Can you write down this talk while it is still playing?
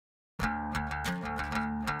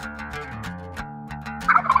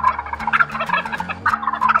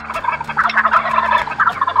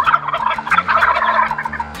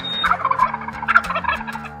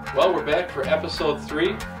back for episode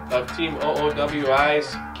 3 of Team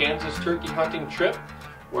OOWI's Kansas turkey hunting trip,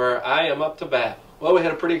 where I am up to bat. Well, we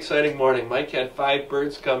had a pretty exciting morning. Mike had 5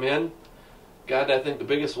 birds come in. Got, I think, the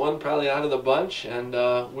biggest one probably out of the bunch, and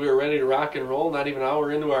we were ready to rock and roll, not even an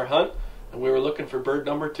hour into our hunt, and we were looking for bird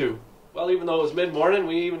number 2. Well, even though it was mid-morning,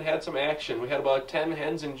 we even had some action. We had about 10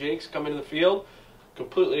 hens and jakes come into the field,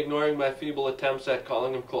 completely ignoring my feeble attempts at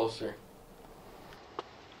calling them closer.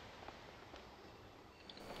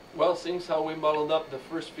 Well, seeing how we muddled up the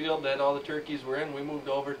first field that all the turkeys were in, we moved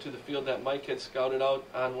over to the field that Mike had scouted out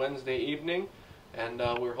on Wednesday evening, and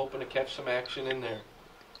we were hoping to catch some action in there.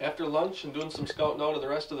 After lunch and doing some scouting out of the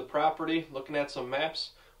rest of the property, looking at some maps,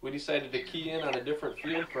 we decided to key in on a different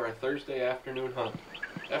field for our Thursday afternoon hunt.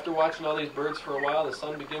 After watching all these birds for a while, the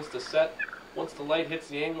sun begins to set. Once the light hits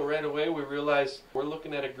the angle right away, we realize we're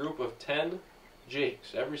looking at a group of 10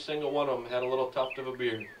 jakes. Every single one of them had a little tuft of a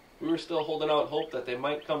beard. We were still holding out hope that they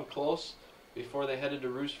might come close before they headed to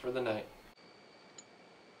roost for the night.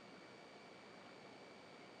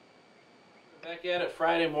 Back at it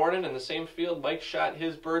Friday morning in the same field Mike shot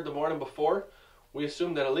his bird the morning before. We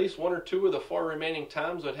assumed that at least 1 or 2 of the 4 remaining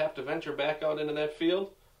toms would have to venture back out into that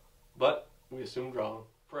field, but we assumed wrong.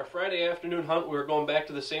 For our Friday afternoon hunt, we were going back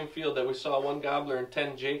to the same field that we saw 1 gobbler and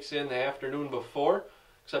 10 jakes in the afternoon before,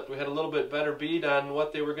 except we had a little bit better bead on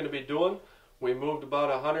what they were going to be doing. We moved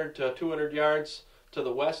about 100 to 200 yards to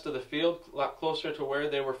the west of the field, a lot closer to where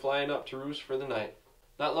they were flying up to roost for the night.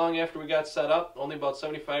 Not long after we got set up, only about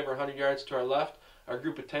 75 or 100 yards to our left, our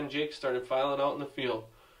group of 10 jakes started filing out in the field.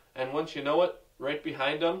 And once you know it, right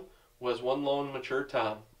behind them was 1 lone mature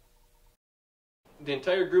tom. The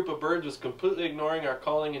entire group of birds was completely ignoring our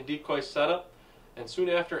calling and decoy setup, and soon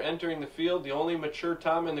after entering the field, the only mature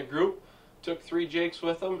tom in the group took 3 jakes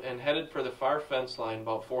with them and headed for the far fence line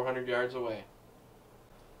about 400 yards away.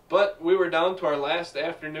 But we were down to our last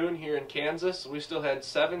afternoon here in Kansas. We still had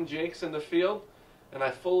 7 jakes in the field, and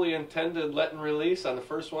I fully intended letting release on the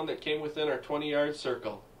first one that came within our 20-yard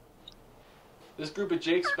circle. This group of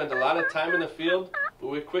jakes spent a lot of time in the field, but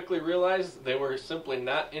we quickly realized they were simply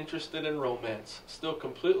not interested in romance, still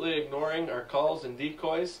completely ignoring our calls and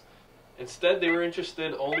decoys. Instead, they were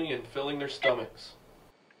interested only in filling their stomachs.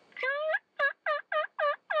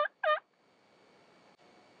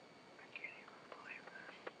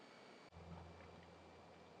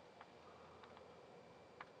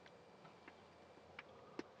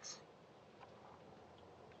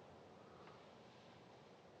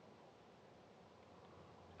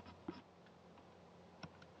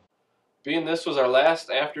 Being this was our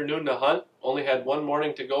last afternoon to hunt, only had 1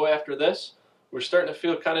 morning to go after this, we're starting to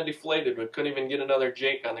feel kind of deflated. We couldn't even get another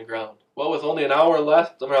jake on the ground. Well, with only an hour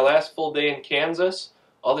left of our last full day in Kansas,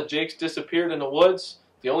 all the jakes disappeared in the woods.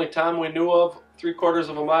 The only tom we knew of 3/4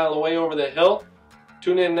 of a mile away over the hill.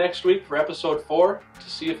 Tune in next week for episode 4 to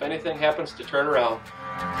see if anything happens to turn around.